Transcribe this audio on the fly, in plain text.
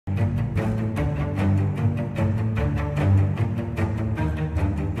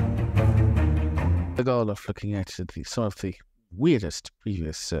the goal of looking at some of the weirdest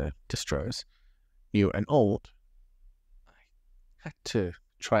previous distros, new and old, I had to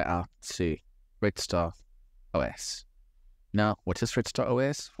try out the Red Star OS. Now, what is Red Star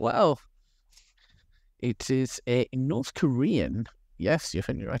OS? Well, it is a North Korean, yes, you're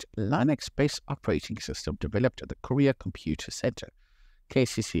thinking right, Linux-based operating system developed at the Korea Computer Center,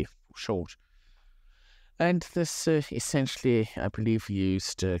 KCC for short. And this essentially, I believe,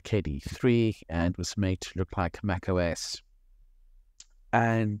 used KDE3 and was made to look like macOS.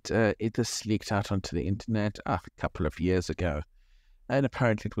 And it was leaked out onto the internet a couple of years ago. And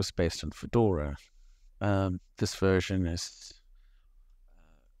apparently it was based on Fedora. This version is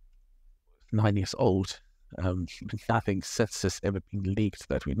 9 years old. Nothing since has ever been leaked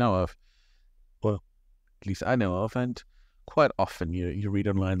that we know of. Well, at least I know of. And quite often you read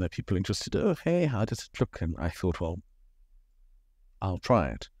online that people are interested, oh, hey, how does it look? And I thought, well, I'll try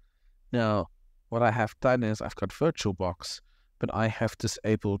it. Now, what I have done is I've got VirtualBox, but I have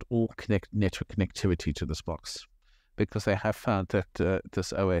disabled all network connectivity to this box because I have found that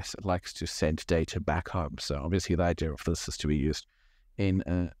this OS likes to send data back home. So obviously the idea of this is to be used in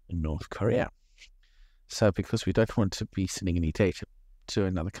North Korea. So because we don't want to be sending any data to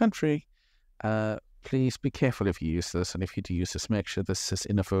another country, please be careful if you use this. And if you do use this, make sure this is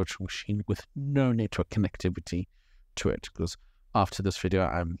in a virtual machine with no network connectivity to it. Because after this video,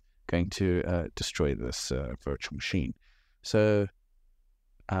 I'm going to destroy this virtual machine. So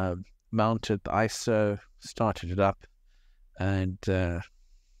mounted the ISO, started it up, and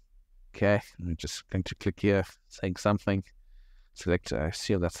okay, I'm just going to click here, saying something. Select, I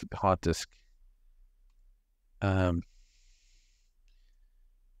assume that's the hard disk. I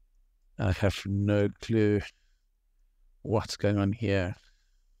have no clue what's going on here.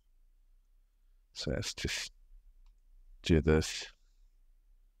 So let's just do this.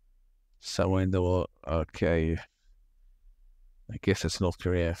 Somewhere in the world. Okay. I guess it's North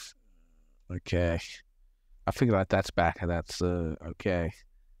Korea. Okay. I figured out that's back and that's okay.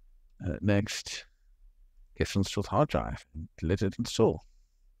 Next. Guess install hard drive and let it install.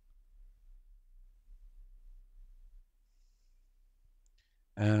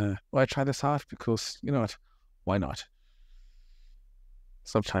 Well, I try this out because, you know what, why not?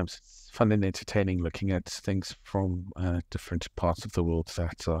 Sometimes it's fun and entertaining looking at things from different parts of the world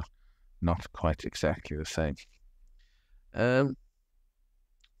that are not quite exactly the same.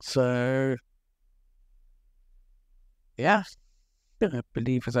 So, yeah, I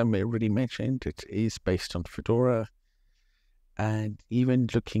believe, as I already mentioned, it is based on Fedora. And even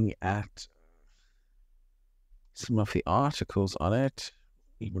looking at some of the articles on it,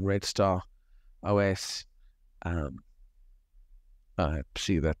 even Red Star OS, I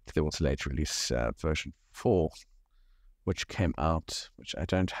see that there was a later release version 4, which came out, which I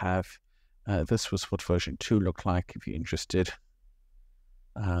don't have. This was what version 2 looked like, if you're interested.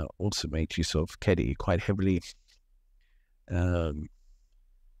 Also made use of KDE quite heavily. And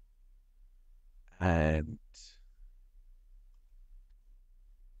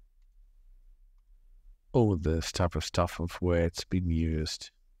all this type of stuff of where it's been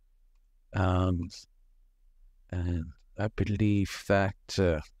used. And I believe that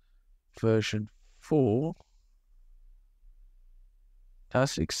version 4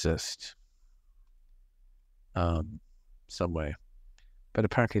 does exist somewhere. But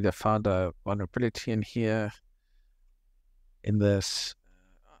apparently they found a vulnerability in here, in this.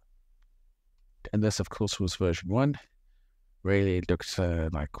 And this, of course, was version 1. Really, it looks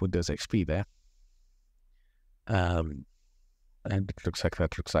like Windows XP there. And it looks like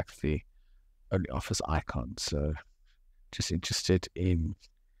that looks like the only Office icon. So just interested in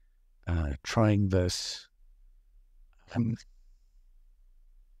trying this.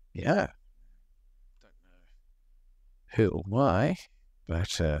 Yeah. Don't know who or why,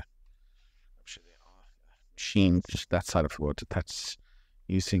 but I'm sure there are machines that side of the world that's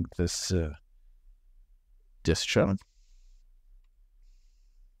using this distro.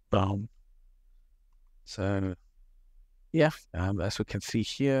 So yeah, as we can see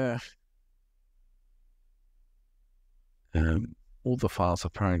here, all the files,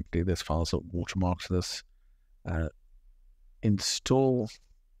 apparently there's files that watermarked this install,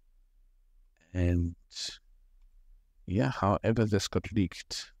 and yeah, however this got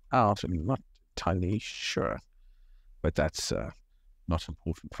leaked out, I'm not entirely sure, but that's not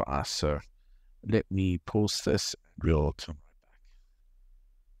important for us. So let me pause this and we'll come right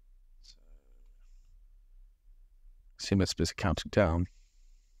back. So, see, it's busy counting down.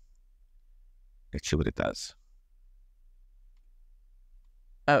 Let's see what it does.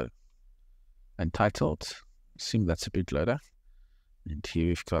 Oh, untitled. Assume that's a bootloader. And here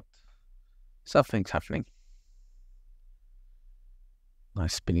we've got Something's happening.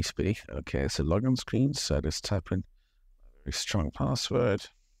 Nice spinny. Okay, so login screen. So let's type in a very strong password.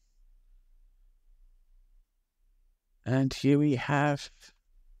 And here we have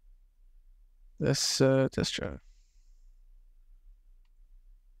this distro.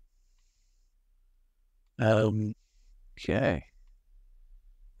 Okay.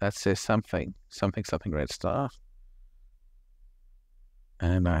 That says something red star.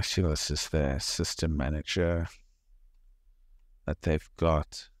 And I assume this is their system manager that they've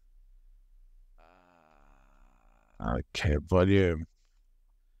got. Okay, volume.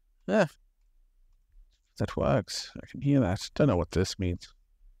 Yeah, that works. I can hear that. Don't know what this means.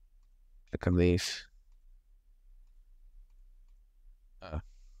 Click on these.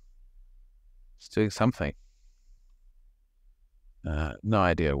 It's doing something. No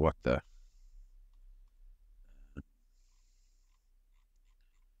idea what the...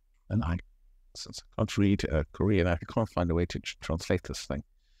 And since I can't read Korean, I can't find a way to translate this thing.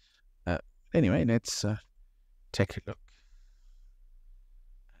 Anyway, let's take a look at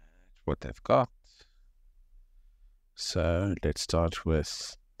what they've got. So let's start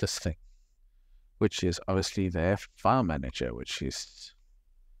with this thing, which is obviously their file manager, which is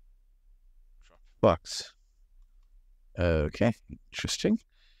Dropbox. Okay, interesting.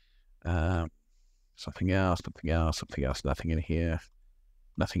 Something else, nothing in here.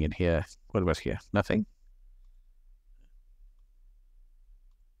 What about here? Nothing?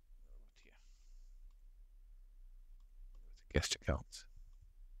 Guest accounts.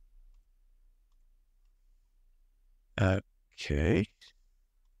 Okay.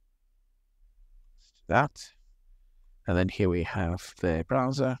 Let's do that. And then here we have the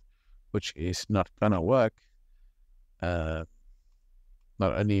browser, which is not gonna work. Not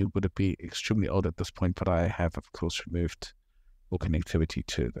only would it be extremely old at this point, but I have, of course, removed all connectivity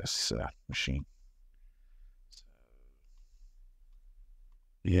to this machine. So,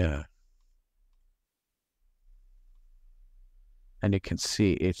 yeah. And you can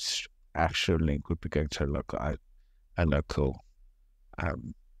see its actual link would be going to a local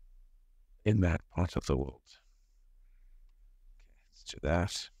in that part of the world. Okay, let's do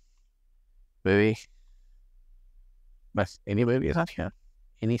that. Movie. But any movie is not here.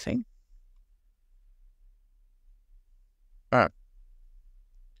 Anything? Oh.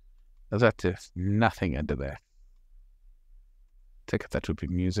 There's nothing under there. Take it that would be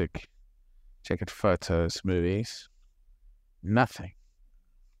music. Check it photos, movies. Nothing.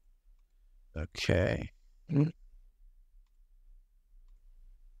 Okay.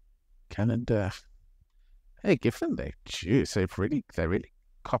 Calendar. Hey, give them they really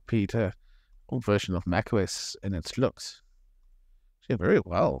copied a old version of macOS in its looks. Yeah, very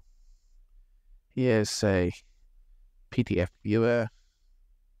well. Here's a PDF viewer.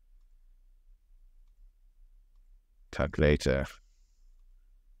 Calculator.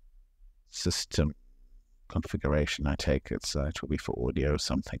 System configuration, I take it. So it will be for audio,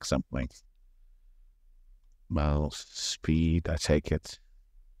 something. Mouse speed, I take it.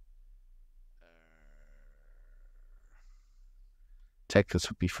 This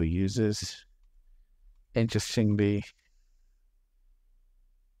would be for users. Interestingly,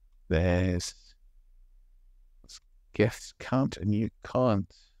 there's guest count, and you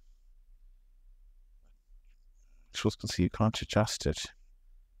can't. You can't adjust it.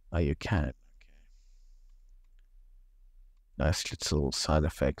 Oh, you can. Okay. Nice little side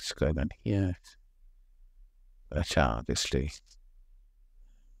effects going on here. But obviously,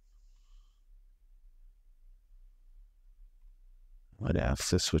 what else?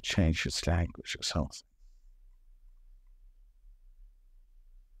 This would change its language or something.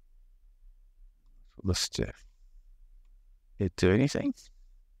 Let's do it. Do anything?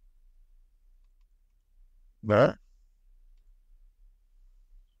 No.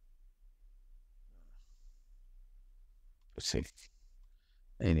 Let's see.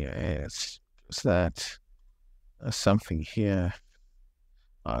 Anyway, it's that. There's something here.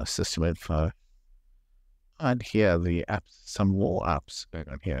 System info. And here the apps, some more apps going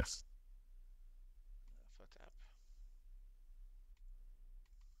on here.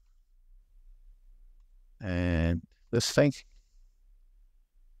 And this thing.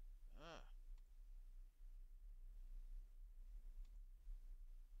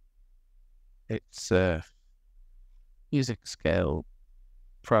 It's a music scale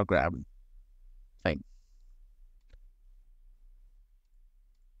program thing.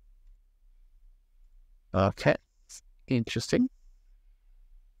 Okay, interesting.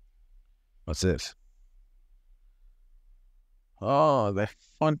 What's this? Oh, the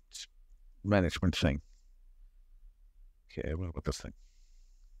font management thing. Okay, what about this thing?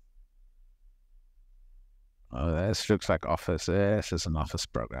 Oh, this looks like Office. This is an Office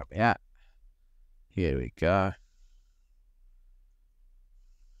program. Yeah. Here we go.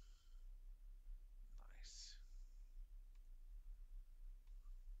 Nice.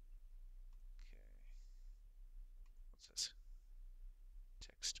 Okay. What's this?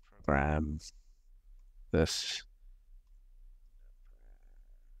 Text program. This.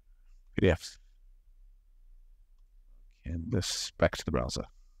 PDF. And this back to the browser.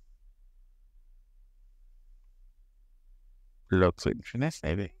 Local internet,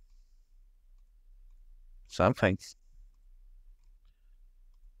 maybe. Something.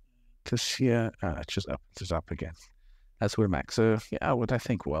 Because here, it just opens it up again. As we're Mac. So, yeah, what I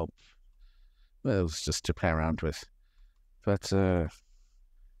think, well, it was just to play around with. But,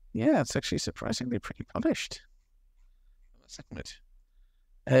 yeah, it's actually surprisingly pretty polished. I must admit.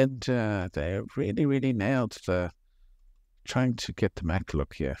 And they really, really nailed the trying to get the Mac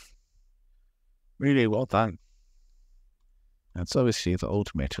look here. Really well done. That's obviously the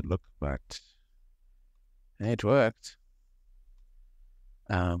automated look, but it worked.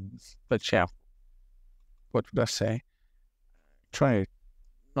 But yeah, what would I say? Try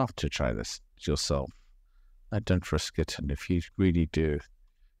not to try this yourself. I don't risk it, and if you really do,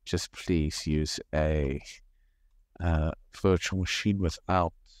 just please use a virtual machine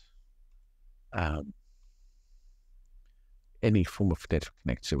without any form of network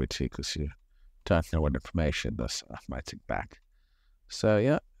connectivity, because you don't know what information this might take back. So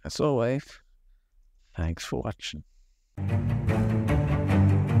yeah, as always, thanks for watching.